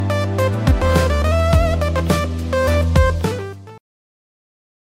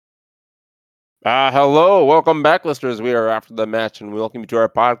Hello, welcome back, listeners. We are after the match, and we welcome you to our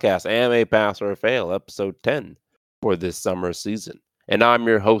podcast, Anime Pass or Fail, episode 10 for this summer season. And I'm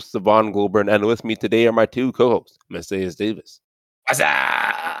your host, Savon Goldburn, and with me today are my two co-hosts, Messias Davis, What's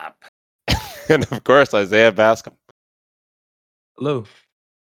up? and of course, Isaiah Bascom. Hello.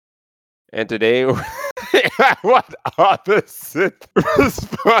 And today, what opposite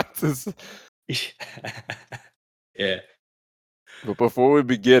responses? Yeah. But before we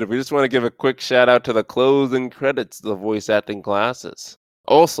begin, we just want to give a quick shout out to the closing credits of the voice acting classes.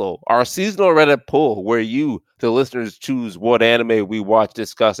 Also, our seasonal Reddit poll, where you, the listeners, choose what anime we watch,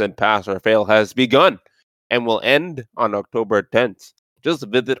 discuss, and pass or fail, has begun and will end on October 10th. Just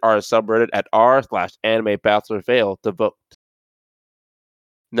visit our subreddit at r/anime pass or fail to vote.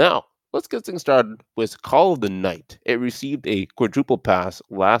 Now, let's get things started with Call of the Night. It received a quadruple pass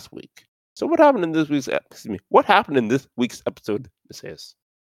last week. So what happened in this week's episode, Messias?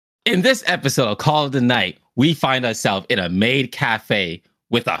 In this episode of Call of the Night, we find ourselves in a maid cafe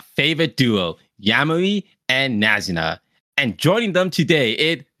with our favorite duo, Yamui and Nazuna. And joining them today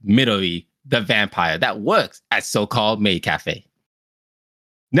is Midori, the vampire that works at so-called maid cafe.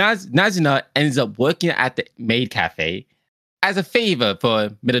 Nazuna ends up working at the maid cafe as a favor for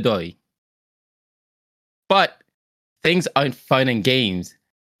Midori. But things aren't fun and games.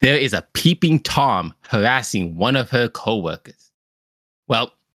 There is a peeping Tom harassing one of her co-workers.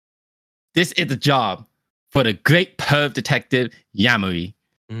 Well, this is the job for the great perv detective Yamui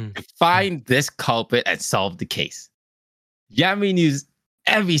to find this culprit and solve the case. Yamui used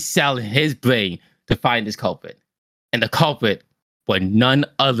every cell in his brain to find this culprit. And the culprit was none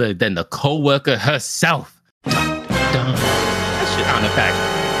other than the co-worker herself. That shit on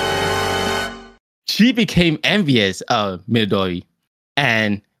effect. She became envious of Midori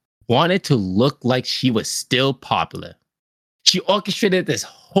and wanted to look like she was still popular. She orchestrated this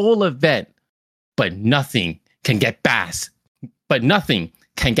whole event, but nothing can get past the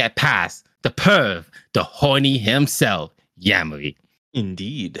perv, the horny himself, Yamui.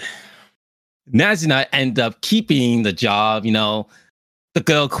 Indeed. Nazuna ended up keeping the job, the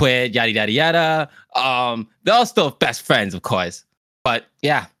girl quit, yada, yada, yada. They're all still best friends, of course. But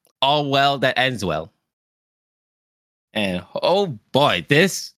yeah, all well that ends well. And oh boy,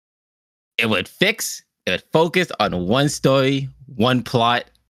 it would focus on one story, one plot,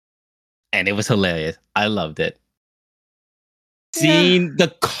 and it was hilarious. I loved it. Seeing the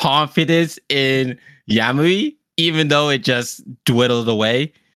confidence in Yamui, even though it just dwindled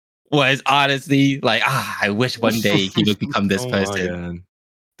away, was honestly like, I wish one day he would become this person.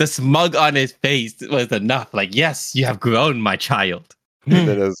 The smug on his face was enough. Like, yes, you have grown, my child. It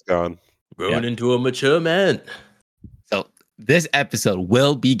is gone. Grown into a mature man. So this episode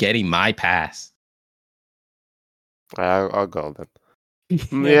will be getting my pass. I'll go then.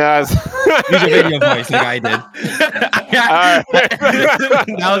 Yes. Use your radio voice like I did.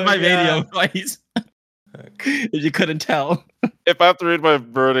 That was my radio voice. If you couldn't tell. If I have to read my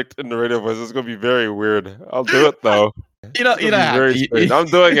verdict in the radio voice, it's going to be very weird. I'll do it though. You don't have to. I'm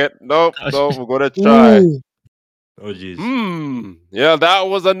doing it. Nope, we're going to try. Oh, jeez. Yeah, that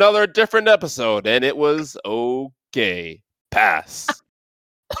was another different episode, and it was okay. Pass.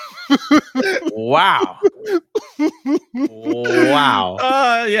 Wow. Wow.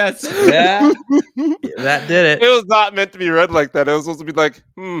 Yes. Yeah. That did it. It was not meant to be read like that. It was supposed to be like,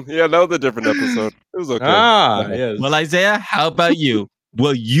 yeah, that was a different episode. It was okay. Yes. Well, Isaiah, how about you?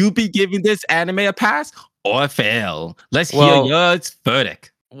 Will you be giving this anime a pass or a fail? Let's hear your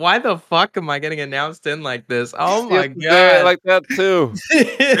verdict. Why the fuck am I getting announced in like this? Oh my god. Yeah, like that too.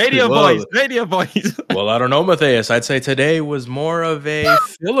 Radio voice. Well, I don't know, Matthias. I'd say today was more of a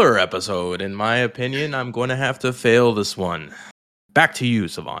filler episode. In my opinion, I'm going to have to fail this one. Back to you,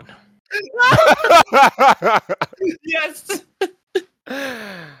 Savon. Yes.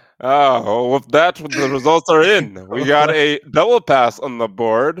 Oh, with that, the results are in. We got a double pass on the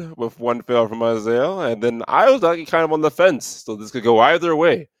board with one fail from Isaiah, and then I was actually kind of on the fence, so this could go either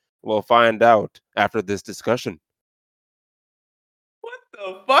way. We'll find out after this discussion. What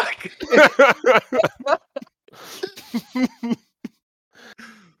the fuck?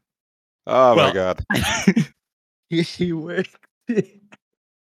 Oh my god. He worked.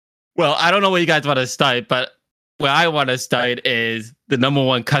 Well, I don't know where you guys want to start, but where I want to start is the number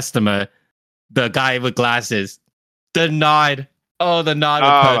one customer, the guy with glasses. The nod. Oh, the nod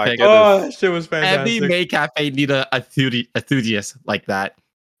was perfect. Oh, shit was fantastic. Every maid cafe need a enthusiast like that.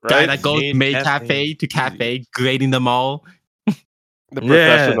 Right? Guy that goes maid cafe to cafe, grading them all. The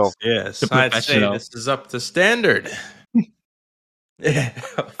professional. Yes. The I'd say professional. this is up to standard.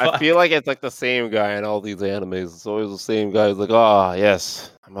 I feel like it's like the same guy in all these animes. It's always the same guy. He's like, oh,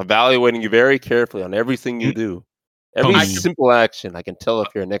 yes, I'm evaluating you very carefully on everything you do. Every Homie. simple action, I can tell if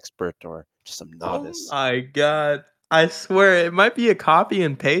you're an expert or just some Oh novice. my god. I swear it might be a copy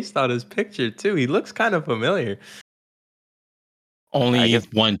and paste on his picture too. He looks kind of familiar. I Only guess-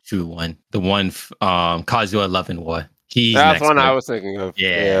 one true one. The one Kazuya Love and War. He's That's an one I expert. was thinking of.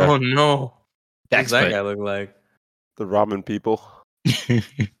 Yeah. Oh no. What does that Expert. guy look like? The ramen people.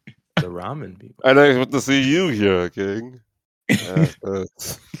 The ramen people. I know what to see you here, King. Yes,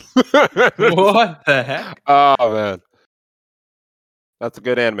 yes. What the heck? Oh man, that's a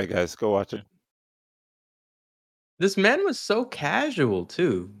good anime, guys. Go watch it. This man was so casual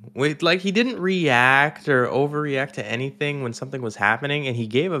too. Wait, like he didn't react or overreact to anything when something was happening, and he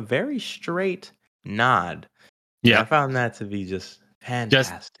gave a very straight nod. And I Yeah. found that to be just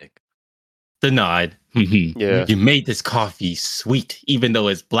fantastic. The nod. Yeah. You made this coffee sweet, even though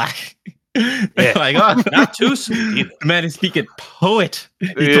it's black. Yeah. Like, oh, Not too sweet either. the man is speaking poet.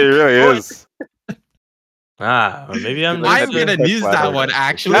 It really is. Well, maybe I'm Like, I'm just gonna use that one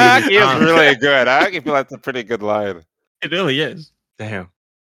actually. That is really good. I actually feel that's a pretty good line. It really is. damn.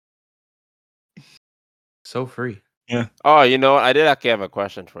 So free. Oh, you know what? I did actually have a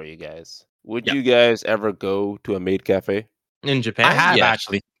question for you guys. Would Yeah. you guys ever go to a maid cafe? In Japan? I have Yeah.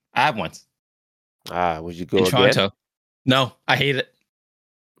 actually. I have once Would you go in again? Toronto. No, I hate it.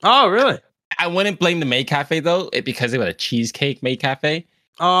 Oh, really? I wouldn't blame the maid cafe though, because it was a cheesecake maid cafe.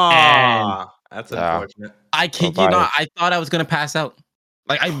 Oh, that's Ah. unfortunate. I kid Oh, you bye. not. I thought I was gonna pass out.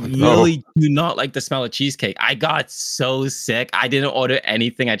 Like I No. really do not like the smell of cheesecake. I got so sick. I didn't order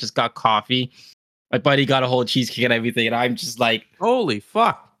anything. I just got coffee. My buddy got a whole cheesecake and everything, and I'm just like Holy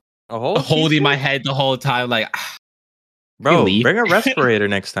fuck. A whole holding my cheesecake? head the whole time. Like, Bro, leave. bring a respirator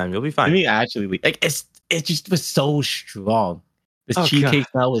next time. You'll be let fine. me actually leave. Like it just was so strong. This Oh, cheesecake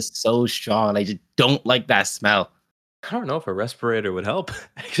God. smell was so strong. I just don't like that smell. I don't know if a respirator would help.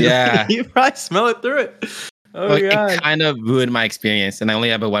 Actually. Yeah. You probably smell it through it. Oh, Like, God. it kind of ruined my experience, and I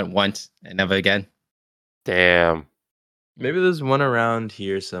only ever went once and never again. Damn. Maybe there's one around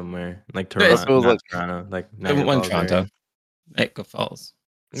here somewhere. Like There is. Toronto. It was Not like- Toronto. Like There was Niagara one Falls Toronto, area. Niagara Falls.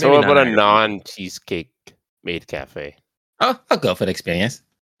 So Maybe what not about a Niagara Falls. non-cheesecake maid cafe? Oh, I'll go for the experience.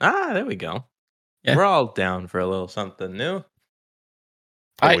 Ah, there we go. Yeah. We're all down for a little something new.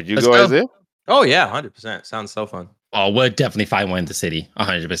 Oh, Alright, would you let's go, go. Isaiah? Oh, yeah, 100%. Sounds so fun. Oh, we'll definitely find one in the city.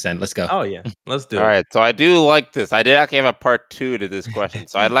 100%. Let's go. Oh, yeah. Let's do All it. right, so I do like this. I did actually have a part 2 to this question,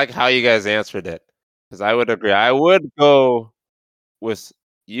 so I like how you guys answered it because I would agree. I would go with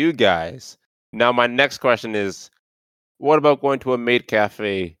you guys. Now, my next question is, what about going to a maid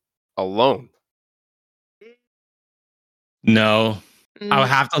cafe alone? No, Mm, I'll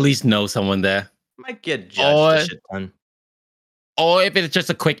have to at least know someone there. might get judged a shit ton. Or if it's just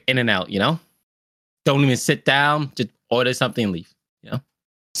a quick in and out, you know? Don't even sit down, just order something and leave, you know?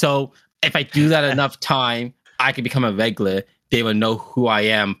 So if I do that enough time, I can become a regular. They will know who I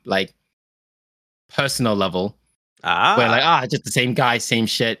am, like personal level. Ah, Where like, just the same guy, same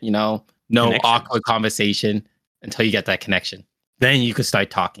shit, you know? No Connections. awkward conversation until you get that connection. Then you could start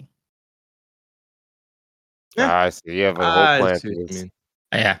talking. Yeah. I see. You have a whole plan. I see for what you this. mean.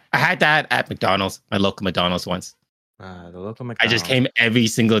 Yeah, I had that at McDonald's, my local McDonald's once. The local I McDonald's. just came every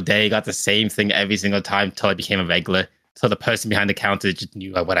single day, got the same thing every single time till I became a regular. So the person behind the counter just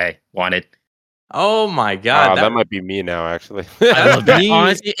knew what I wanted. Oh my god, That might be me now, actually. I love that. me-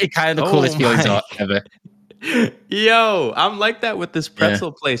 Honestly, it's kind of the coolest Oh feelings my- ever. Yo, I'm like that with this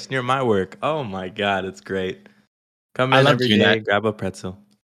pretzel place near my work. Oh my god, it's great. Come I in love every doing day, that. grab a pretzel.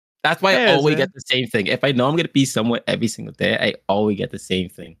 That's why Yeah, I always man. get the same thing. If I know I'm gonna be somewhere every single day, I always get the same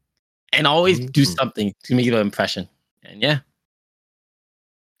thing, and always do Mhm. something to make an impression. And yeah,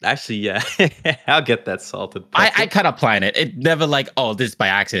 Actually, yeah, I'll get that salted I pretzel. kind of plan it. It never like, oh, this is by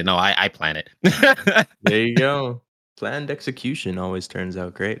accident. No, I plan it. There you go. Planned execution always turns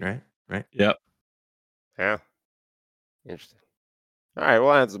out great, right? Right. Yep. Yeah. Interesting. All right,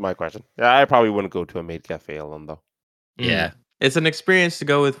 well, that answers my question. Yeah, I probably wouldn't go to a maid cafe alone, though. Yeah. Mm. It's an experience to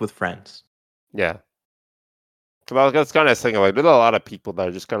go with friends. Yeah. So I was kind of thinking, like, there's a lot of people that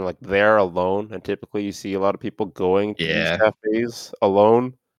are just kind of like there alone, and typically you see a lot of people going to Yeah. these cafes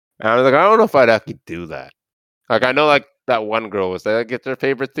alone. And I was like, I don't know if I'd actually do that. Like, I know, like, that one girl was like, it's her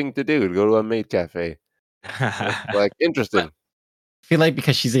favorite thing to do, to go to a maid cafe. It's, like, interesting. I feel like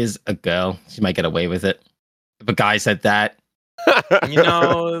because she is a girl, she might get away with it. If a guy said that, You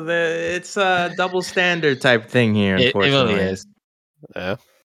know, it's a double standard type thing here. it Unfortunately, really is. Yeah.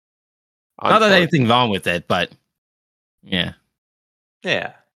 Not that anything wrong with it, but yeah.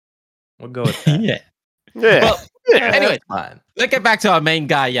 Yeah, we'll go with that. Yeah. Yeah. Well, yeah. anyway. Fine. get back to our main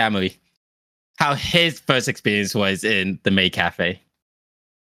guy, Yamui. How his first experience was in the maid cafe.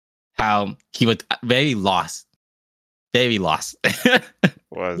 How he was very lost. Very lost.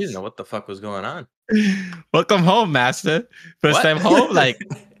 Was You didn't know what the fuck was going on. Welcome home, master. First What? time home? Like,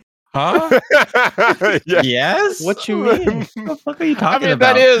 huh? yeah. Yes? What you mean? What the fuck are you I talking mean,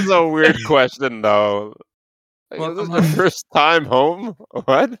 about? that is a weird question, though. Like, is Welcome this your home. first time home?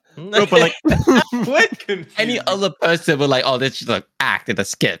 What? No, but like what? Confused. any other person would like, oh, this is like act in a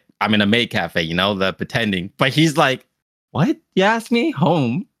skit. I'm in a maid cafe, you know, the pretending. But he's like, what? You asked me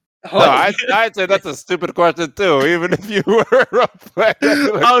home? No, I'd say that's a stupid question too, even if you were a player.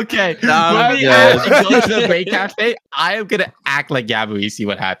 Okay. Nah, When I'm we good. actually go to the maid cafe, I am gonna act like Yamui, see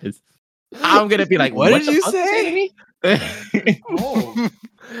what happens. I'm gonna be like, What did the you fuck say? to me? Oh.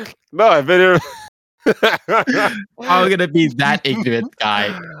 No, I've been here. I'm gonna be that ignorant guy.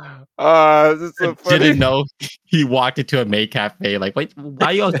 This is so that funny. didn't know he walked into a maid cafe. Like, wait, why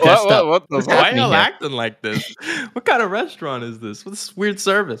are you all dressed up? What the What's fuck? Why happening y'all here? acting like this? What kind of restaurant is this? What's weird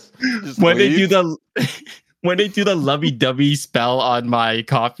service? Just When they do leave? the when they do the lovey-dovey spell on my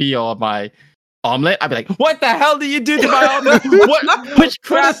coffee or my omelet, I'd be like, what the hell did you do to my omelet? What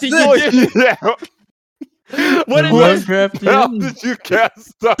witchcraft did Oh, you do? yeah. What is What this? Minecraft the hell you? did you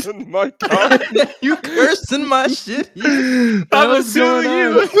cast on my coffee? You cursing my shit here? I'm What's going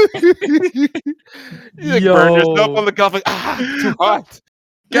assuming on? you. You like burned yourself Yo. on the coffee. Too hot.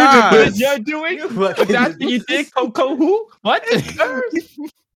 God. What is you doing? You fucking That's what you did, Coco who? What?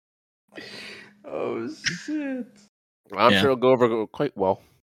 Oh shit. I'm Yeah. sure it'll go over quite well.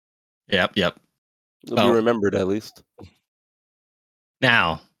 Yep. It'll Oh. be remembered at least.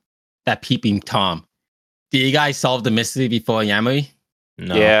 Now, that peeping Tom. Did you guys solve the mystery before Yamui?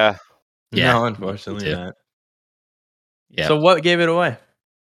 No. Yeah. Yeah. No, unfortunately too. not. Yeah. So what gave it away?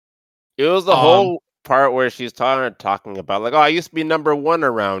 It was the Um, whole part where she's talking about like, oh, I used to be number one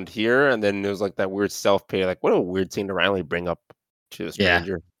around here, and then it was like that weird self-pay. Like, what a weird thing to randomly bring up to a Yeah.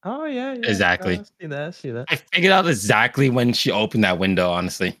 stranger. Oh yeah, Exactly. I see that. I see that. I figured out exactly when she opened that window,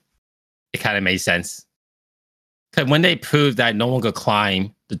 honestly. It kind of made sense. Because when they proved that no one could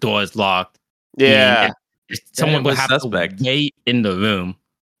climb, the door is locked. Yeah. Someone it would was have suspect. to wait in the room,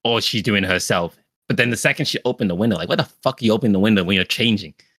 or she's doing it herself. But then the second she opened the window, like, what the fuck are you open the window when you're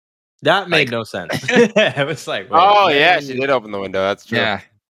changing? That made Like- no sense. It was like, wait, Oh when yeah, are she you- did open the window. That's true. Yeah.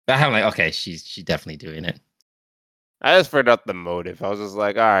 But I'm like, okay, she's definitely doing it. I just figured out the motive. I was just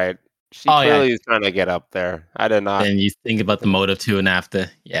like, all right, she Oh, yeah. clearly is trying to get up there. I did not. Then you think about the motive too and after.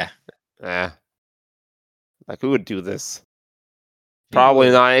 Yeah. Like, who would do this? Probably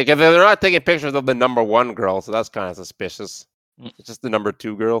not. Because they're not taking pictures of the number one girl, so that's kind of suspicious. Mm. It's just the number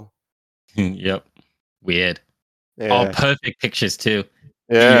two girl. Yep. Weird. Yeah. All perfect pictures too.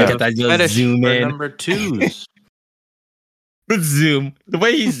 yeah. You get that little Fetish zoom for in. number twos. The zoom. The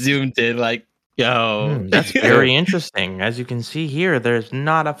way he zoomed in, like, yo. That's very interesting. As you can see here, there's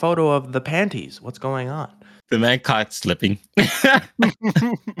not a photo of the panties. What's going on? The man caught slipping.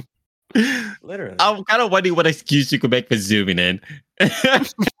 Literally. I'm kind of wondering what excuse you could make for zooming in.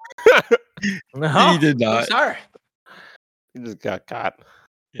 No, he did not. I'm sorry. He just got caught.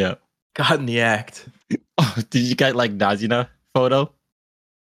 Yeah. Caught in the act. Oh, did you get like Nazina photo?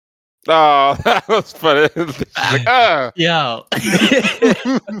 Oh, that was funny. Like, ah. Yo.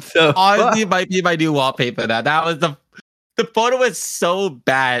 So Honestly, it might be my new wallpaper now. That was the photo was so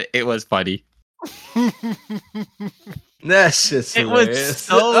bad, it was funny. that's just It was hilarious.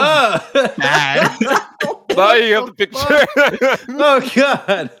 so bad. Now you have the picture. Oh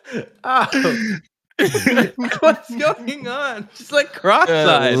god. Oh. What's going on? She's like I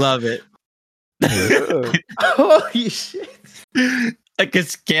cross-eyed. love it. Holy shit. I could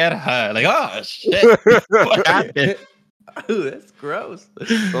scare her. Like, oh shit. What happened? Ooh, that's gross.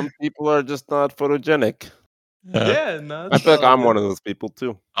 Some people are just not photogenic. Yeah, no. I feel like I'm one of those people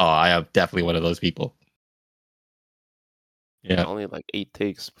too. Oh, I am definitely one of those people. Yeah. Only like 8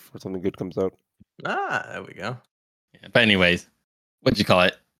 takes before something good comes out. Ah, there we go. But anyways, what'd you call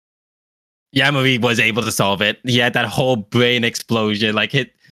it? Yamui was able to solve it. He had that whole brain explosion. Like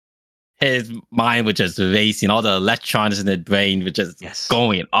his mind was just racing. All the electrons in the brain were just Yes.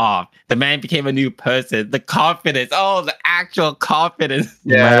 going off. The man became a new person. The confidence. Oh, the actual confidence.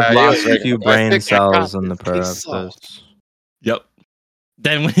 You might have he lost was a like, few "I brain think I got cells in the this case process. solved." Yep.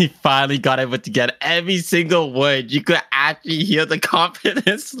 Then when he finally got able to get every single word, you could actually hear the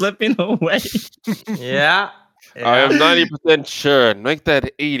confidence slipping away. Yeah. I am 90% sure. Make that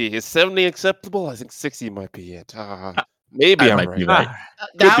 80. Is 70 acceptable? I think 60 might be it. Maybe That I'm might right. be right. Ah.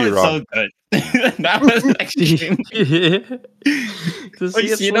 That be was wrong. so good. That was extremely To see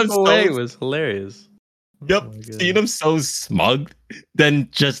it see slip them away so- was hilarious. Yep, my seeing him so smug, then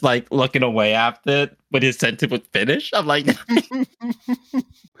just like looking away after it when his sentence would finish. I'm like,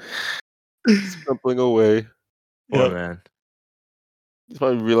 Scumpling away. Poor Yep. man. He's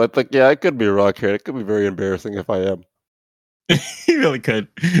probably realized, like, yeah, I could be a rockhead. It could be very embarrassing if I am. You really could.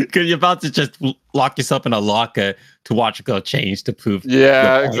 Because you're about to just lock yourself in a locker to watch a girl change to prove.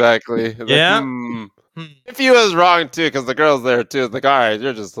 Yeah, your point. exactly. It's Yeah. Like, Hmm. If he was wrong too, because the girl's there too. It's like, all right,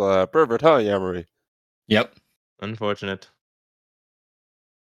 you're just a pervert, huh, Yamari? Yep. Unfortunate.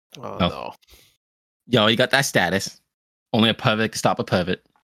 Oh Oh. no. Yo, you got that status. Only a pervert can stop a pervert.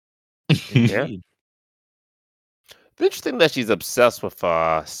 Yeah. Indeed. It's interesting that she's obsessed with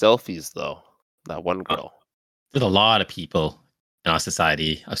selfies, though. That one girl. There's a lot of people in our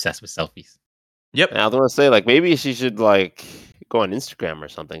society obsessed with selfies. Yep. And I was gonna say, like, maybe she should like go on Instagram or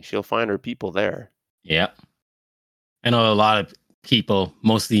something. She'll find her people there. Yep. I know a lot of people,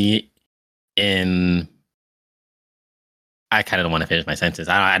 mostly in. I kind of don't want to finish my sentence.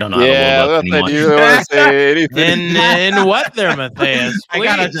 I don't know Yeah, how the world that's works like, anymore. you don't want to say anything. In what there, Matthias? I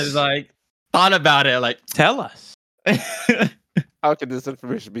gotta Please. just like thought about it. Like, Tell us. How can this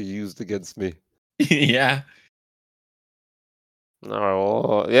information be used against me? yeah. Oh,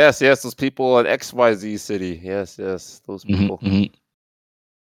 well, yes, those people in XYZ city. Yes, those Mhm, people. mhm.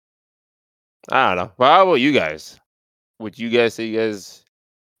 I don't know. Well, how about you guys? Would you guys say you guys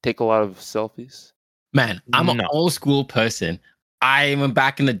take a lot of selfies? Man, I'm an No. old school person. I remember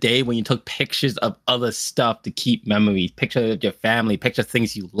back in the day when you took pictures of other stuff to keep memories, pictures of your family, pictures of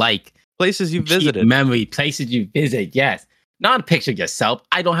things you like, Places you keep visited. memory, places you visit. Yes, not a picture of yourself.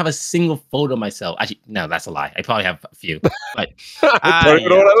 I don't have a single photo of myself. Actually, no, that's a lie. I probably have a few, but I don't even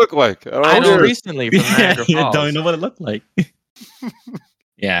know yeah. what I look like. I don't I know know yours. recently from Niagara you Falls. don't know what it looked like.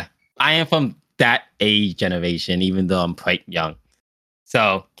 Yeah, I am from that age generation, even though I'm quite young.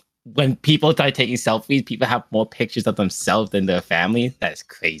 So when people start taking selfies, people have more pictures of themselves than their family. That's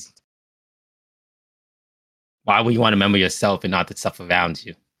crazy. Why would you want to remember yourself and not the stuff around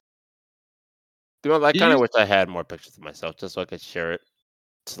you? You know, I Did kind of you- wish I had more pictures of myself just so I could share it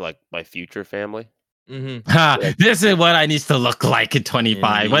to like my future family. Mhm. Ha, this is what I need to look like in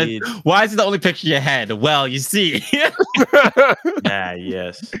 25. Indeed. Why is it the only picture you had? Well, you see. Ah,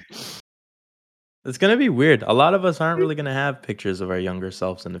 yes. It's gonna be weird. A lot of us aren't really gonna have pictures of our younger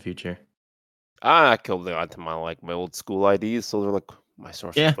selves in the future. I killed it onto my old school IDs, so they're like my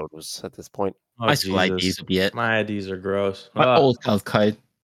source Yeah. of photos at this point. Oh, My school IDs would be it. My IDs are gross. My Ugh. old health card.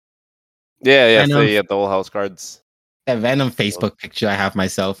 Yeah, I know. so you have the old house cards. That random Facebook picture I have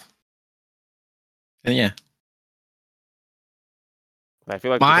myself. And yeah. I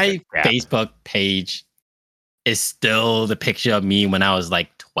feel like My people get crap. Facebook page is still the picture of me when I was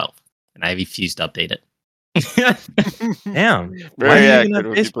like 12, and I refuse to update it. Damn. Why Very are you even accurate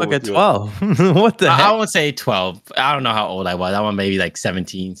on when people Facebook would at do it. 12? What the I heck? won't say 12. I don't know how old I was. I was maybe like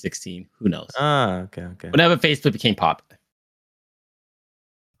 17, 16. Who knows? Ah, okay. Whenever Facebook became popular.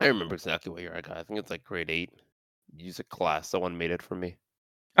 I remember exactly what year I got. I think it's like grade 8. Music class. Someone made it for me.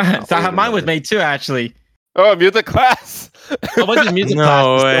 So I how mine was remember. made too, actually. Oh, music class. It wasn't music No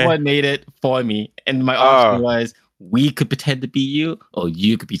class. way. Someone made it for me. And my option was we could pretend to be you, or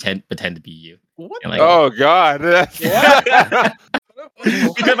you could pretend to be you. What? And like, Oh God.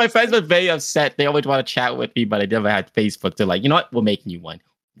 because my friends were very upset. They always want to chat with me, but I never had Facebook. They're like, you know what? We're making you one.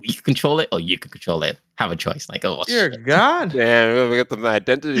 We can control it, or you can control it. Have a choice. Like, oh, Dear shit. God. Damn, we got the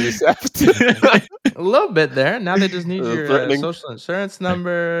identity theft. A little bit there. Now they just need your Threatening. social insurance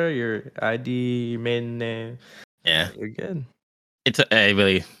number, your ID, your maiden name. Yeah. You're good. It's I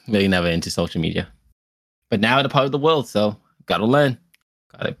really never into social media, but now it's a part of the world, so gotta learn.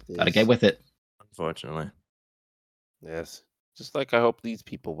 Gotta Yes. get with it. Unfortunately. Yes. Just like I hope these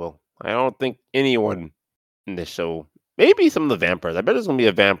people will. I don't think anyone in this show, maybe some of the vampires. I bet there's gonna be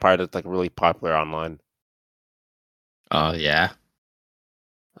a vampire that's like really popular online. Oh yeah.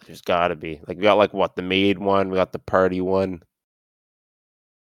 There's gotta be. Like we got like what, the maid one, we got the party one.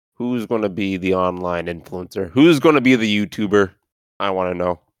 Who's gonna be the online influencer? Who's gonna be the YouTuber? I wanna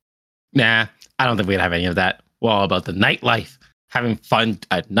know. Nah, I don't think we'd have any of that. We're all about the nightlife, having fun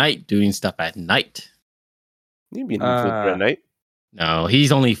at night, doing stuff at night. You'd be an influencer at night. No,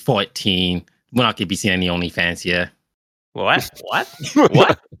 he's only 14. We're not gonna be seeing any OnlyFans here. What?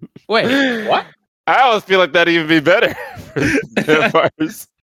 What? Wait, what? I always feel like that'd even be better for vampires.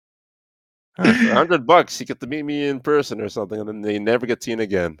 For Huh. $100, you get to meet me in person or something, and then they never get seen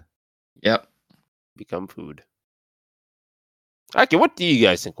again. Yep. Become food. Okay, what do you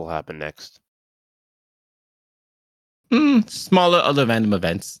guys think will happen next? Smaller other random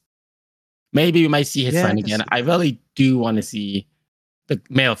events. Maybe we might see his Yeah, friend I can again. see I really do want to see the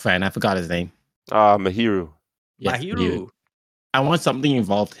male friend. I forgot his name. Mahiru. Yes, Mahiru. I want something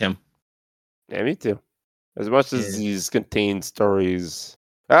involved him. Yeah, me too. As much as Yeah. these contain stories,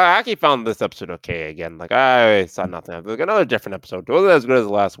 I actually found this episode okay again. Like I saw nothing. Like another different episode. It wasn't as good as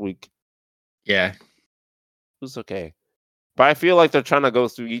last week. Yeah. It was okay, but I feel like they're trying to go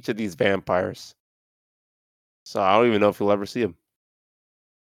through each of these vampires. So I don't even know if we'll ever see them.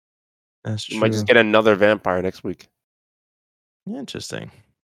 That's We true. might just get another vampire next week. Interesting.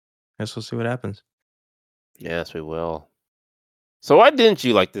 Guess we'll see what happens. Yes, we will. So why didn't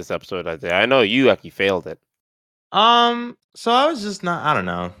you like this episode, Isaiah? I know you actually failed it. So I was just not. I don't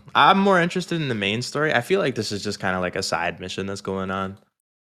know. I'm more interested in the main story. I feel like this is just kind of like a side mission that's going on.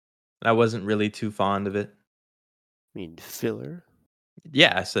 I wasn't really too fond of it. I mean, filler.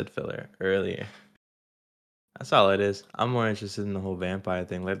 Yeah, I said filler earlier. That's all it is. I'm more interested in the whole vampire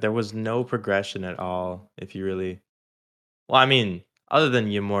thing. Like there was no progression at all. If you really, well, I mean, other than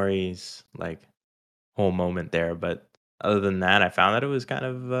Yamori's like whole moment there, but other than that, I found that it was kind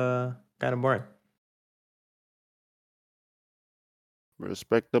of boring.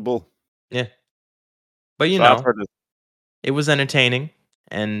 Respectable. Yeah, but you So I've know, heard it. it was entertaining,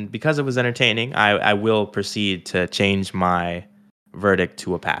 and because it was entertaining, I will proceed to change my verdict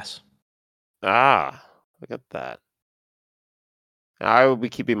to a pass. Ah, look at that. I will be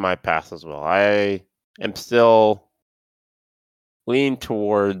keeping my pass as well. I am still leaning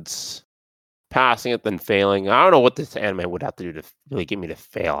towards passing it than failing. I don't know what this anime would have to do to really get me to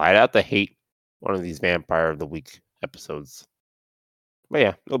fail. I'd have to hate one of these Vampire of the Week episodes. But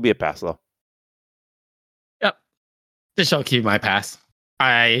yeah, it'll be a pass though. Yep. This show keep my pass.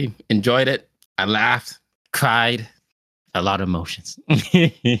 I enjoyed it. I laughed, cried, a lot of emotions.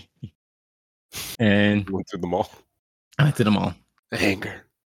 And Went through them all. I went to them all. The anger.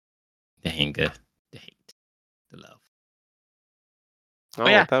 The anger, the hate, the love. Oh,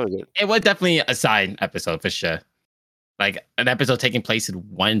 yeah. that was good. It was definitely a side episode for sure. Like an episode taking place in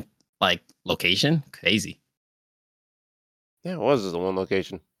one like location. Crazy. Yeah, it was just the one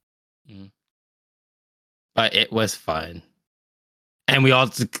location. But it was fun. And we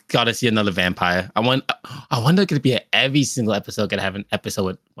also got to see another vampire. I wonder could it be every single episode could have an episode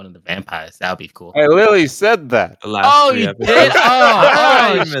with one of the vampires. That would be cool. I literally said that. The last Oh, 3 you episodes. did?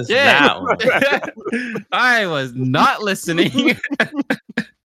 Oh, you oh, missed shit. that one. I was not listening.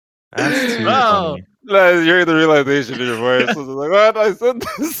 That's too Oh. funny. No, you hear the realization in your voice. I was like, what? I said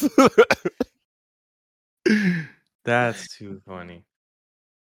this. That's too funny.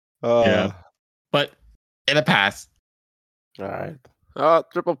 Yeah. But in the past, All right.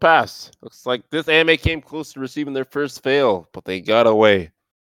 Triple pass. Looks like this anime came close to receiving their first fail, but they got away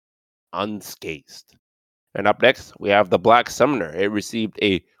unscathed. And up next, we have the Black Summoner. It received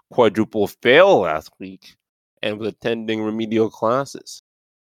a quadruple fail last week and was attending remedial classes.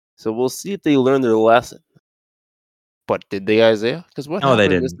 So we'll see if they learn their lesson. But did they, Isaiah? Because what No, they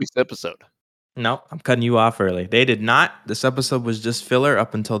happened in this didn't. week's episode? No, I'm cutting you off early. They did not. This episode was just filler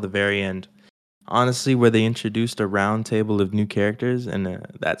up until the very end. Honestly, where they introduced a round table of new characters and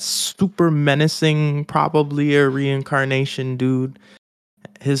that super menacing, probably a reincarnation dude.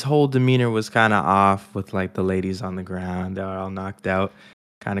 His whole demeanor was kind of off with like the ladies on the ground. They were all knocked out.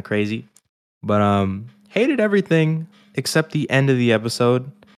 Kind of crazy. But hated everything except the end of the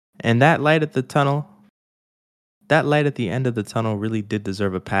episode. And that light at the tunnel, that light at the end of the tunnel really did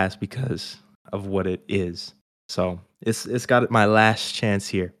deserve a pass because of what it is. So it's got my last chance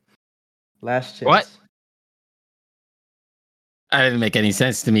here. Last chance. What? That didn't make any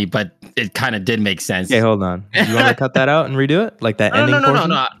sense to me, but it kind of did make sense. Okay, hold on. You want me to cut that out and redo it? Like that ending portion?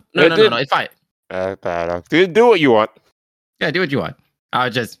 No, it's fine. Do what you want. Yeah, do what you want. I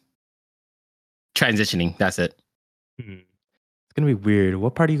was just transitioning. That's it. It's going to be weird.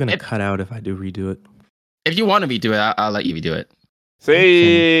 What part are you going to It- cut out if I do redo it? If you want to redo it, I'll let you redo it.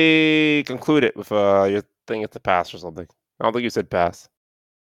 Say, conclude it with your thing at the pass or something. I don't think you said pass.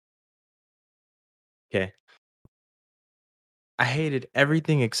 Okay. I hated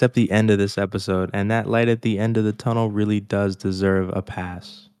everything except the end of this episode, and that light at the end of the tunnel really does deserve a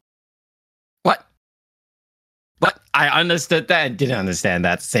pass. What? What? I understood that and didn't understand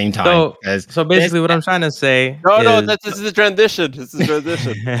that at the same time. So basically, what I'm trying to say No, is... this is a transition. This is a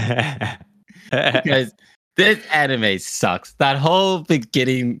transition. Because this anime sucks. That whole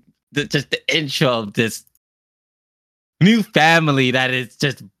beginning, just the intro of this new family that is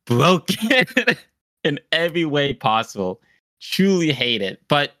just broken in every way possible. Truly hate it.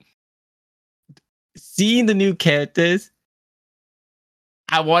 But seeing the new characters,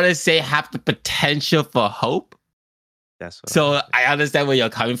 I want to say have the potential for hope. That's what So I understand where you're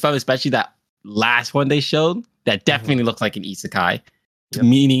coming from, especially that last one they showed. That definitely looks like an isekai, Yep.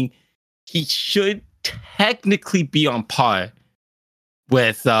 meaning he should technically be on par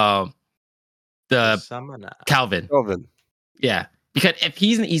with the Summoner. Calvin. Kelvin. Yeah. Because if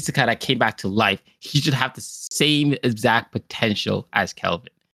he's an isekai that came back to life, he should have the same exact potential as Kelvin.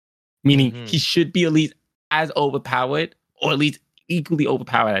 Meaning he should be at least as overpowered or at least equally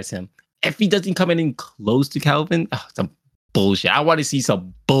overpowered as him. If he doesn't come in close to Kelvin, some bullshit. I want to see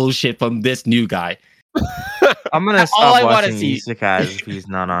some bullshit from this new guy. I'm gonna That's all stop I wanna watching see. isekais if he's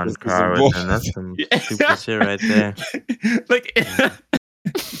not on This is par some with him. That's some stupid shit right there. Like,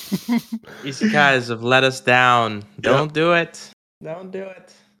 Isekais have let us down. Don't do it. Don't do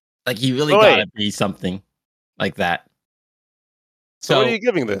it. like he really So wait. gotta be something like that. So what are you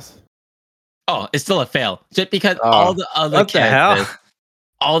giving this? Oh, it's still a fail. Just because Oh. all the other What the hell? characters,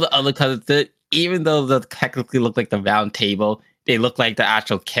 all the other characters, even though they technically look like the round table, they look like the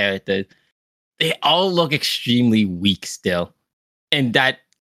actual characters. They all look extremely weak still. And that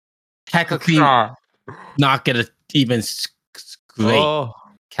technically not gonna even scrape Oh,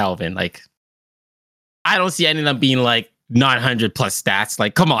 Calvin. Like, I don't see any of them being like 900 plus stats.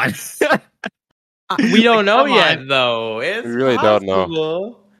 Like, come on. we don't know come yet, on. though. It's We really don't know.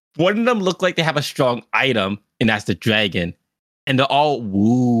 possible. One of them look like they have a strong item, and that's the dragon. And they're all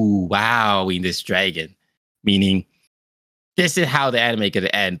woo wow in this dragon. Meaning, this is how the anime gonna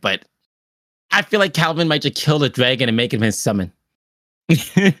end. But I feel like Calvin might just kill the dragon and make him his summon.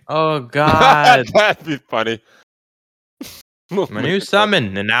 Oh God. That'd be funny. My new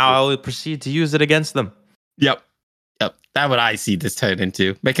summon, and now I will proceed to use it against them. Yep. That's what I see this turn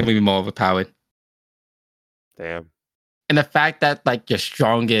into. Make him even more overpowered. Damn. And the fact that like your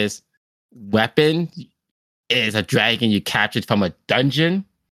strongest weapon is a dragon you captured from a dungeon.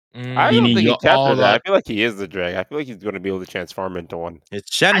 I don't Meaning think he you're all captured that. I like- feel like he is the dragon. I feel like he's going to be able to transform into one. It's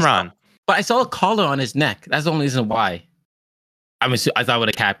Shenron. But I saw a collar on his neck. That's the only reason why. I thought with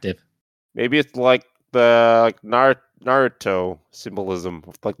a captive. Maybe it's like the Naruto symbolism,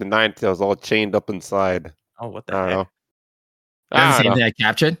 with like the nine tails all chained up inside. Oh, what the I don't heck? know. That's the I same don't know. thing I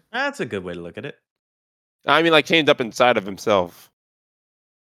captured. That's a good way to look at it. I mean, like chained up inside of himself.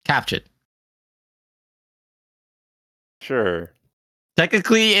 Captured. Sure.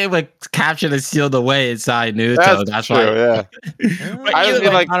 Technically, it would capture and sealed away inside Naruto. That's true, why. yeah. But I either just feel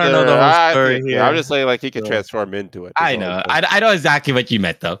way, like I don't know the whole I story think- here. I'm just saying like he could So- transform into it. I know. I know exactly what you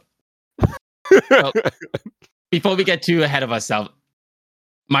meant, though. know. Before we get too ahead of ourselves,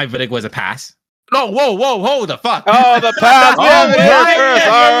 my verdict was a pass. No, whoa, hold the fuck. Oh, the pass! Oh, Yeah, right, first.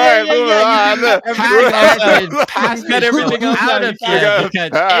 yeah, All right, yeah, moving yeah, on. Pass Got everything else out out of of here here. because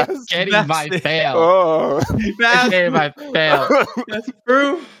Pass. it's getting That's my it. fail. Oh. It's getting my fail. That's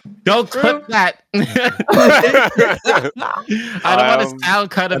true. Don't clip that. I don't want to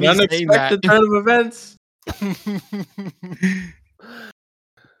sound cut of An me saying that. unexpected turn of events.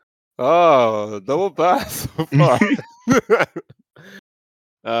 Oh, double pass so far.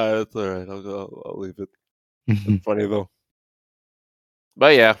 That's all right. I'll leave it. It's funny though.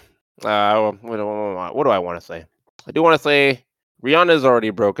 But yeah, what do I want to say? I do want to say Rihanna is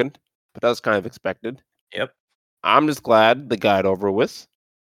already broken, but that's kind of expected. Yep. I'm just glad they got it over with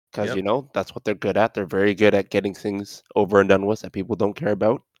because Yep. you know that's what they're good at. They're very good at getting things over and done with that people don't care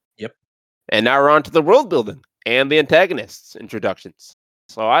about. Yep. And now we're on to the world building and the antagonists introductions.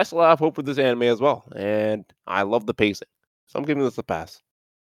 So I still have hope with this anime as well, and I love the pacing. So I'm giving this a pass.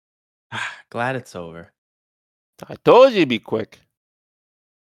 Glad it's over. I told you it'd be quick.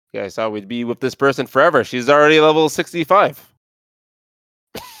 Yeah, I thought we'd be with this person forever. She's already level 65.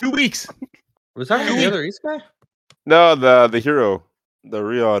 2 weeks. Was that the other isekai? No, the hero, the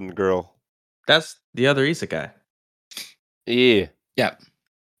Rion girl. That's the other isekai. Yeah. Yeah.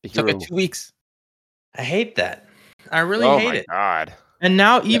 The Took hero. it 2 weeks. I hate that. I really Oh hate my it. god. And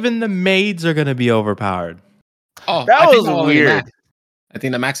now even the maids are gonna be overpowered. Oh, That I think was they're already weird. maxed. I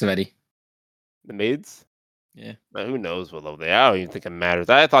think they're max already. The maids? Yeah. But who knows what level they are? I don't even think it matters.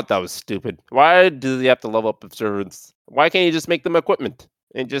 I thought that was stupid. Why do they have to level up servants? Why can't you just make them equipment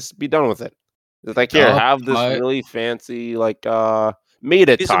and just be done with it? It's like, here, Oh, have this but- really fancy, like, maid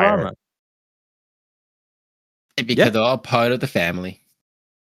Piece of attire. armor. Because Yeah. they're all part of the family.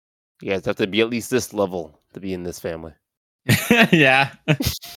 You guys have to be at least this level to be in this family. Yeah.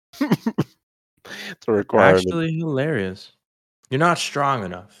 It's a requirement. Actually hilarious. You're not strong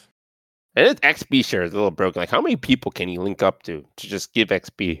enough. And its XP share is a little broken. Like, how many people can you link up to just give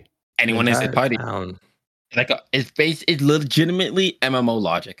XP? Anyone is a Entire party. town. Like it's legitimately MMO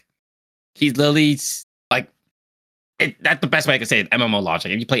logic. He's literally like that's the best way I can say it. MMO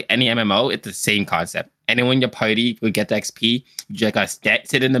logic. If you play any MMO, it's the same concept. Anyone in your party will get the XP. You just gotta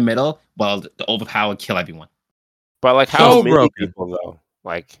sit in the middle while the overpower kill everyone. But like, So how many broken. people though?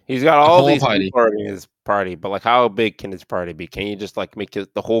 Like he's got all whole these party. people in his party, but like how big can his party be? Can you just like make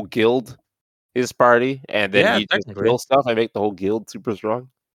it the whole guild his party, and then Yeah, you just technically. kill stuff and make the whole guild super strong?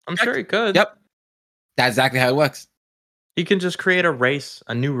 I'm sure he could. Yep. That's exactly how it works. He can just create a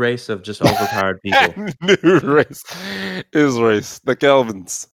new race of just overpowered people. New race, his race, the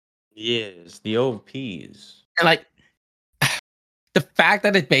Kelvins. Yes, the OPs. And like the fact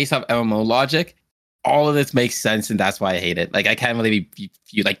that it's based off MMO logic, all of this makes sense, and that's why I hate it. Like I can't really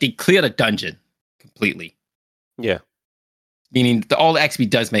view like they cleared a dungeon completely. Yeah, Meaning all the XP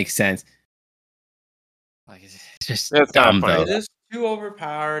does make sense. Like it's just It's kinda dumb funny. though. It is too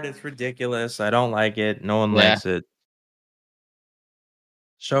overpowered. It's ridiculous. I don't like it. No one Yeah. likes it.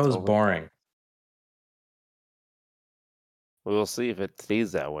 Show is Over- boring. we'll see if it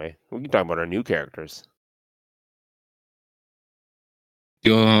stays that way. We can talk about our new characters.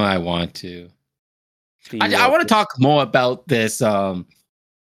 Do I want to? I want to talk more about this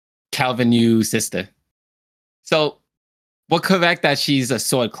Calvin Yu sister. So we're correct that she's a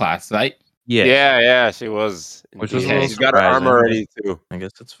sword class, right? Yeah. Yeah, she was. Which was a indeed. little She's got her surprising, armor but- ready too. I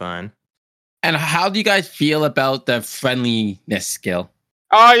guess it's fine. And how do you guys feel about the friendliness skill?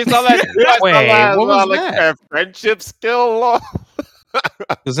 Oh, you saw that? Dude, I saw Wait, that as what well, was like that? a friendship skill. Lol.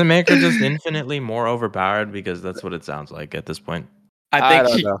 Does it make her just infinitely more overpowered? Because that's what it sounds like at this point. I think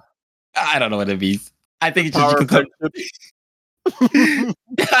don't she. know. I don't know what it means. I think it's just Power you of can come. friendship.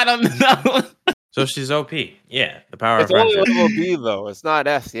 I don't know. So she's OP. Yeah, the power It's of only friendship. level B though. It's not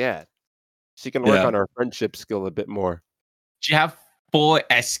S yet. She can work Yeah. on her friendship skill a bit more. She have 4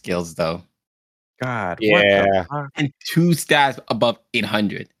 S skills though, God. Yeah. What the fuck? and 2 stats above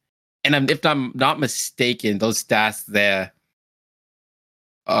 800. And if I'm not mistaken, those stats there.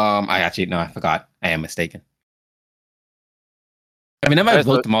 I forgot. I am mistaken. I mean, I might Alright,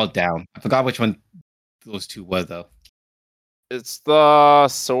 so- wrote them all down. I forgot which one those 2 were though. It's the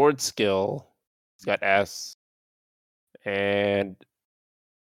sword skill. It's got S, and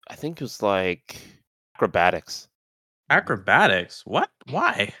I think it was like acrobatics. Acrobatics? What?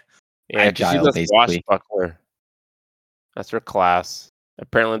 Why? Yeah, 'cause she Agile, does basically. swashbuckler. That's her class.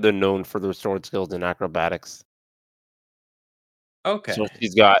 Apparently, they're known for their sword skills and acrobatics. Okay. So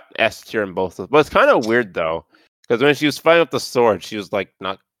she's got S tier in both of them. But it's kind of weird though, because when she was fighting with the sword, she was like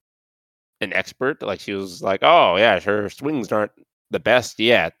not an expert. Like she was like, "Oh yeah, her swings aren't the best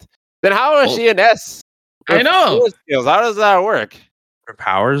yet." Then how is Well, she an S? I with know. sword skills? How does that work? Her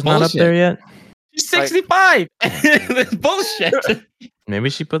power's not up Bullshit. there yet. She's Like- 65. That's bullshit. Maybe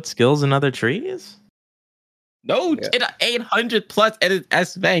she put skills in other trees? No, Yeah. it 800 plus at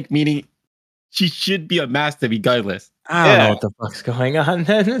S rank, meaning she should be a master regardless. I don't Yeah. know what the fuck's going on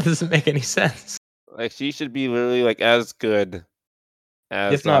then. It doesn't make any sense. Like she should be literally like as good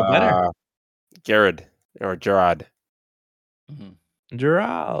as If not better. Gerard or Gerard.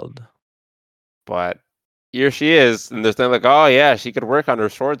 Gerald. But here she is, and they're saying like, "Oh yeah, she could work on her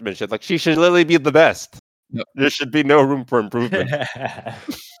swordsmanship. Like she should literally be the best. Yep. There should be no room for improvement."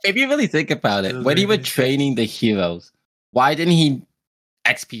 If you really think about it, Doesn't when he make was any sense. training the heroes, why didn't he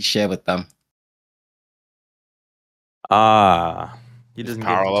XP share with them? He Just doesn't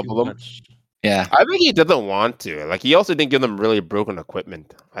power give level too them? much. Yeah. I think he doesn't want to. Like he also didn't give them really broken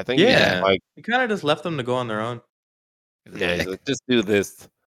equipment. I think he's Yeah. just like, He kind of just left them to go on their own. yeah, he's like, just do this,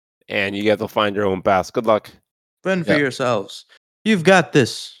 and you guys will find your own path. Good luck. Fend for Yeah. yourselves. You've got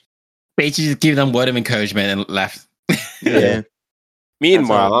this. Basically, just give them word of encouragement and left. Yeah.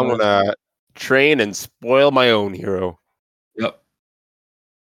 Meanwhile, how it I'm was. gonna train and spoil my own hero. Yep.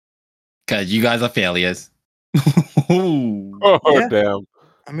 Because you guys are failures. Oh Yeah. damn!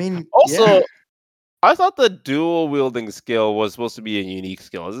 I mean, Also, yeah. I thought the dual wielding skill was supposed to be a unique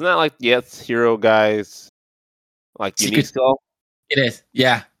skill. Isn't that like Yes Hero guys? Like unique Secret- skill? It is.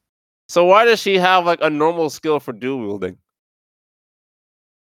 Yeah. So why does she have like a normal skill for dual wielding?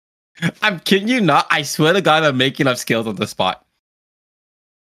 I'm kidding you not. I swear to God, I'm making up skills on the spot.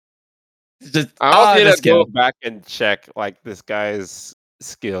 It's just I also need the to skill. go back and check like this guy's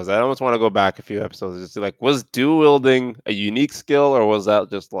skills. I almost want to go back a few episodes just to, like, was dual wielding a unique skill or was that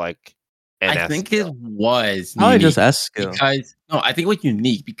just like an I S think skill? it was Probably unique just S skill. because no, I think it was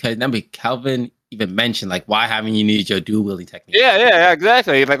unique because remember Calvin even mentioned like why haven't you used your dual wielding technique? Yeah,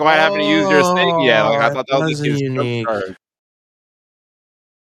 exactly. Like, why haven't you used your thing yet? Like, I Oh, thought that was that's like his unique. trump card.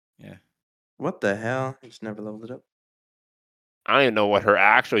 Yeah. What the hell? I just never leveled it up. I don't even know what her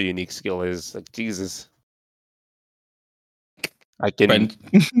actual unique skill is. Like, Jesus. I can. Friend,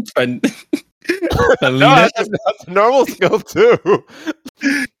 friend, No, Felina. that's a normal skill too.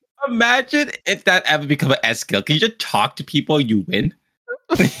 Imagine if that ever become an S skill. Can you just talk to people? You win.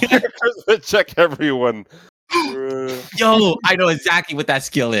 Check everyone. Yo, I know exactly what that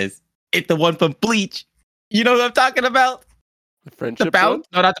skill is. It's the one from Bleach. You know what I'm talking about? The friendship The belt? one?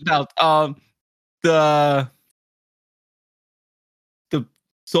 No, not the belt. The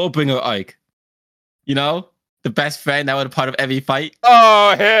Soulbringer Ike. You know, the best friend that was a part of every fight.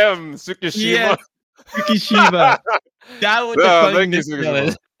 Oh, him, Tsukishima. Yeah, Tsukishima. That was the No, funny thank you, skill Tsukishima.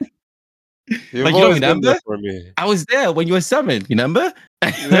 is. You've Like, you don't always been there remember? for me. I was there when you were summoned. Remember?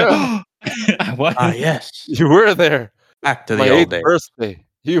 Yeah. What? Ah, yes. You were there. Back to My the old 8th days. birthday.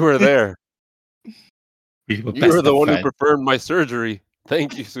 You were there. We were You best were the of one who friends. performed my surgery.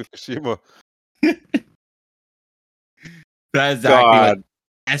 Thank you, Tsukishima. That's exactly what God.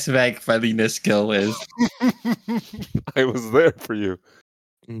 S-Rank friendliness skill is. I was there for you.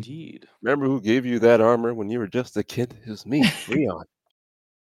 Indeed. Remember who gave you that armor when you were just a kid? It was me, Leon.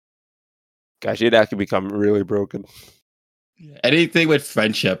 Gosh, you'd actually become really broken. Anything with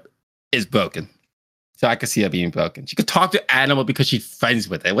friendship is broken. So I could see her being broken. She could talk to animal because she's friends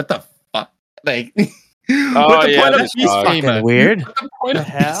with it. What the fuck? Like, what's the yeah, point of this Peace dog. Gamer? Fucking weird. What's the point The of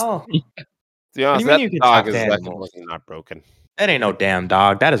Peace hell? Gamer? To be honest, mean that you can dog talk is to actually animals? mostly not broken. That ain't no damn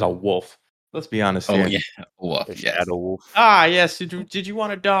dog. That is a wolf. Let's be honest Oh here. yeah, wolf. The Yes. shadow wolf. Ah, yes. Did you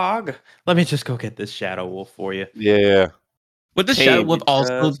want a dog? Let me just go get this shadow wolf for you. Yeah. Was the Tame. Shadow Wolf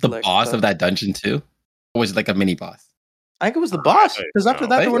also Just the like boss that. of that dungeon too, or was it like a mini boss? I think it was the boss. I Because after know.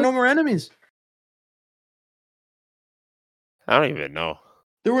 that, there were no more enemies. I don't even know.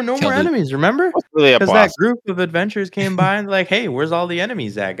 There were no Killed more it. enemies, remember? What's really a Because that boss? group of adventurers came by and like, hey, where's all the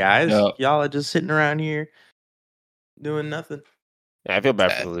enemies at, guys? Yeah. Y'all are just sitting around here doing nothing. Yeah, I feel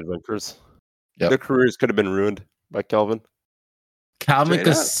bad for Sad. those adventurers. Yep. Their careers could have been ruined by Kelvin. Calvin Straight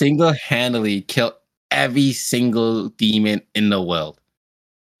could up. single-handedly kill every single demon in the world.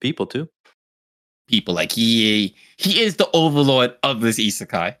 People too. People like he is the overlord of this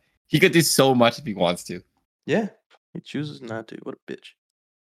isekai. He could do so much if he wants to. Yeah. He chooses not to. What a bitch.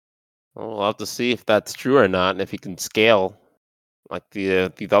 Well, we'll have to see if that's true or not, and if he can scale like these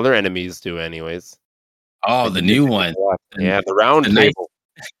other enemies do, anyways. Oh, Like the he new did to one. Goliath. The- Yeah, the round the knight- table.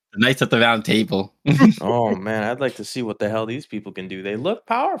 The Knights at the Round Table. Oh man, I'd like to see what the hell these people can do. They look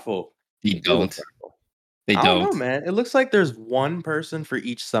powerful. They They do look don't. powerful. They I don't don't. know, man. It looks like there's one person for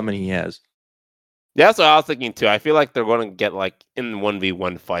each summon he has. Yeah, that's what I was thinking too. I feel like they're going to get like in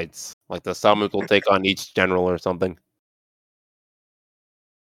 1v1 fights. Like the summons will take on each general or something.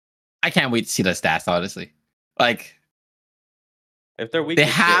 I can't wait to see the stats, honestly. Like, If they're weak, they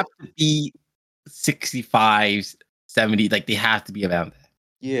have to be 65s, 70. Like, they have to be around that.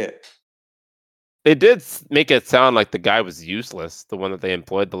 Yeah. They did make it sound like the guy was useless, the one that they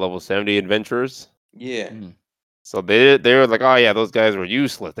employed, the level 70 adventurers. Yeah. Mm. So they were like, oh yeah, those guys were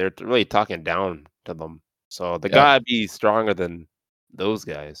useless. They're really talking down to them. So they Yep. gotta be stronger than those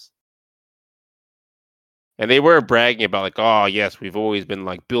guys. And they were bragging about like, oh yes, we've always been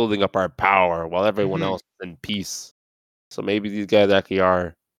like building up our power while everyone Mhm. else is in peace. So maybe these guys actually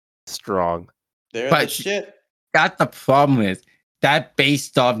are strong. They're But the shit. That's the problem is that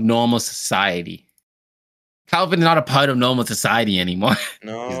based off normal society. Calvin's not a part of normal society anymore.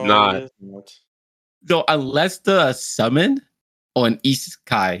 No, not. it is not. So unless they're a summon or an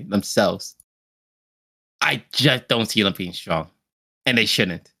isekai themselves, I just don't see them being strong. And they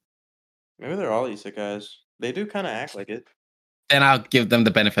shouldn't. Maybe they're all isekais. They do kind of act like it. Then I'll give them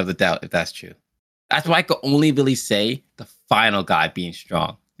the benefit of the doubt if that's true. That's why I could only really say the final guy being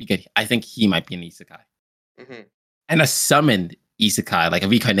strong. Because I think he might be an isekai. Mm-hmm. And a summoned isekai, like a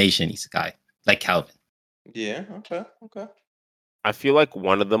reincarnation isekai, like Calvin. Yeah. Okay. Okay. I feel like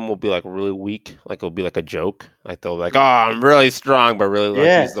one of them will be like really weak. Like it'll be like a joke. Like they'll be like, oh, I'm really strong, but really like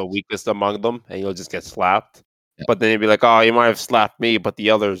Yeah. he's the weakest among them, and you'll just get slapped. Yeah. But then you'd be like, oh, you might have slapped me, but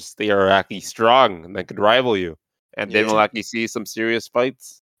the others, they are actually strong and they could rival you. And then we'll Yeah. actually see some serious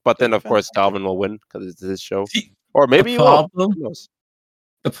fights. But then, That'd of be course, fantastic. Calvin will win because it's his show. See, Or maybe he won't. problem- Who knows?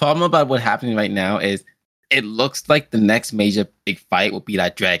 The problem about what's happening right now is it looks like the next major big fight will be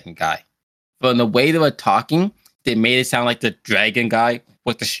that dragon guy. But in the way they were talking, they made it sound like the dragon guy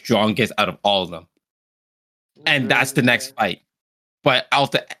was the strongest out of all of them. And that's the next fight. But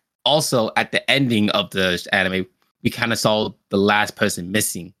also at the ending of the anime, we kind of saw the last person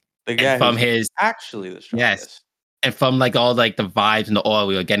missing. The And guy from who's his actually the strongest. and from like all like the vibes and the aura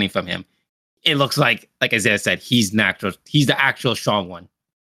we were getting from him, it looks like Isaiah said, he's natural. He's the actual strong one.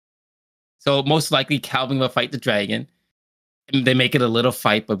 So most likely Calvin will fight the dragon. And they make it a little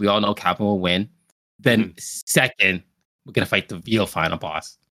fight, but we all know Calvin will win. Then second, we're gonna fight the real final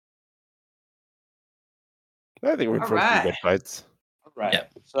boss. I think we're in for some good Alright. fights. All right. Yeah.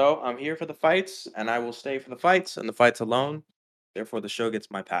 So I'm here for the fights, and I will stay for the fights and the fights alone. Therefore, the show gets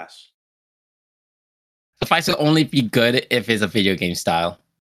my pass. The fights will only be good if it's a video game style.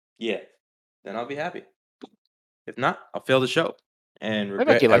 Yeah, then I'll be happy. If not, I'll fail the show and I regret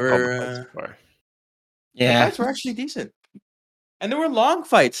think you like all the ever. fights so far. The Yeah. fights were actually decent, and there were long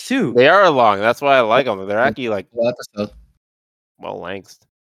fights too. They are long. That's why I like them. They're actually like Full episode. well length.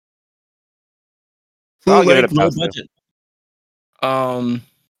 Full I'll give it a length, low pass, too. budget.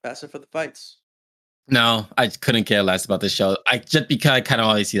 Faster for the fights. No, I couldn't care less about the show. Because I kind of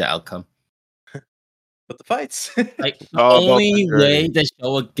always see the outcome. But the fights. Like the All about only the way journey. the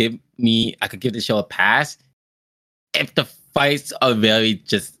show would give me, I could give the show a pass if the fights are very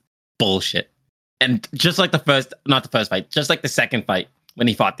just bullshit. And just like not the first fight, just like the second fight when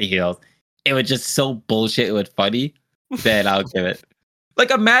he fought the heroes, it was just so bullshit. It was funny that I'll give it.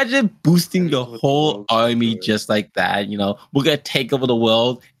 Like imagine boosting your With the whole rogue army story. just like that. You know, we're gonna take over the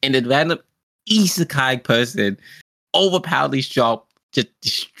world, and then random isekai person, overpoweredly strong, just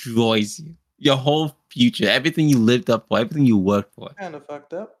destroys you. Your whole future, everything you lived up for, everything you worked for. Kind of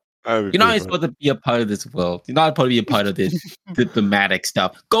fucked up. That'd be You're not pretty even supposed to be a part of this world. You're not supposed to be a part of this diplomatic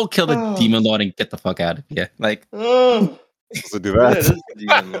stuff. Go kill the Oh. demon lord and get the fuck out of here. Like, Oh, supposed to do yeah, that. this is the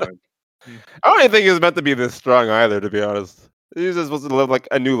Demon Lord. I don't even think he was meant to be this strong either, to be honest. He was just supposed to live like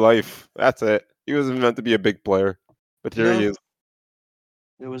a new life. That's it. He wasn't meant to be a big player. But here he No. is.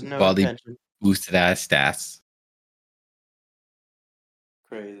 There was no Quality. intention. boosted ass stats.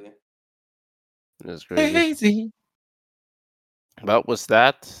 Crazy. It's crazy. Crazy. But with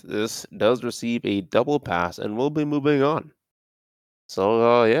that, this does receive a double pass and we'll be moving on.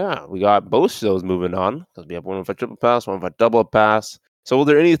 So, yeah, we got both shows moving on because we have one with a triple pass, one with a double pass. So, was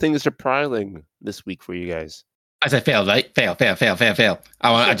there anything surprising this week for you guys? I said fail, right? Fail. I just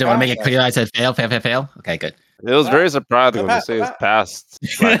want to make it clear. I said fail. Okay, good. It was very surprising when you pass, say the it's past.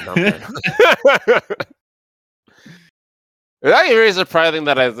 It's actually very surprising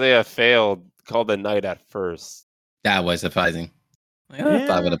that Isaiah failed, called the night at first. That was surprising. I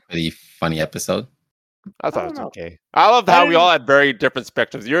thought it was a pretty funny episode. I thought it don't was know. okay. I loved how we all had very different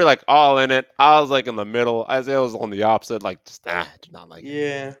spectrums. You're like all in it. I was like in the middle. Isaiah was on the opposite, like just did not like it.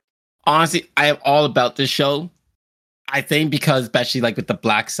 Yeah. Honestly, I am all about this show. I think because especially like with the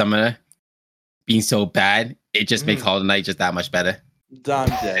Black Summoner being so bad, it just makes Hollow Knight just that much better. Dom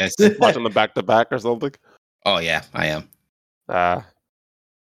dead. Yes. Watching them back to back or something. Oh yeah, I am. Ah,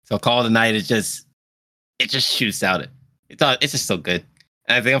 So Call of the Night is just shoots out it. It's just so good.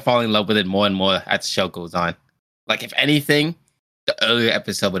 And I think I'm falling in love with it more and more as the show goes on. Like if anything, the earlier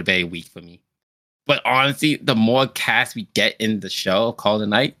episode would be very weak for me. But honestly, the more cast we get in the show Call of the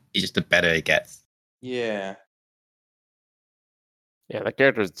Night, it's just the better it gets. Yeah. yeah, the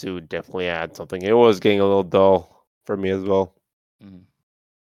characters too definitely add something. It was getting a little dull for me as well. Mhm.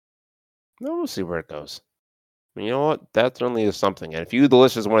 No, we'll see where it goes. You know what? That certainly is something. And if you, the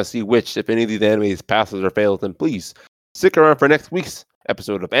listeners, want to see which, if any of these animes passes or fails, then please stick around for next week's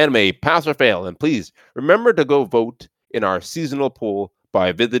episode of Anime Pass or Fail. And please remember to go vote in our seasonal poll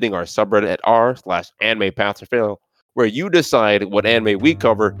by visiting our subreddit at r/anime pass or fail, where you decide what anime we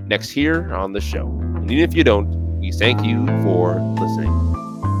cover next here on the show. And even if you don't, we thank you for listening.